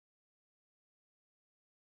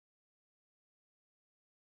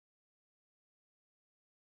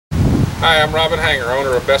Hi, I'm Robin Hanger,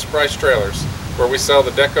 owner of Best Price Trailers, where we sell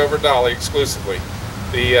the Deck Over Dolly exclusively.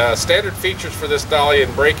 The standard features for this dolly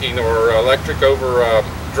in braking are electric over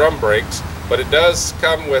drum brakes, but it does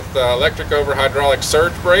come with electric over hydraulic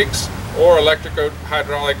surge brakes or electric over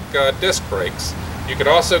hydraulic disc brakes. You can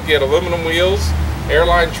also get aluminum wheels,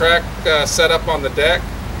 airline track set up on the deck,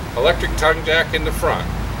 electric tongue jack in the front.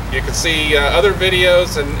 You can see other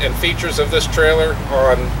videos and features of this trailer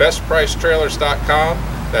on bestpricetrailers.com.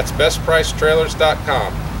 That's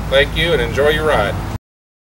bestpricetrailers.com. Thank you and enjoy your ride.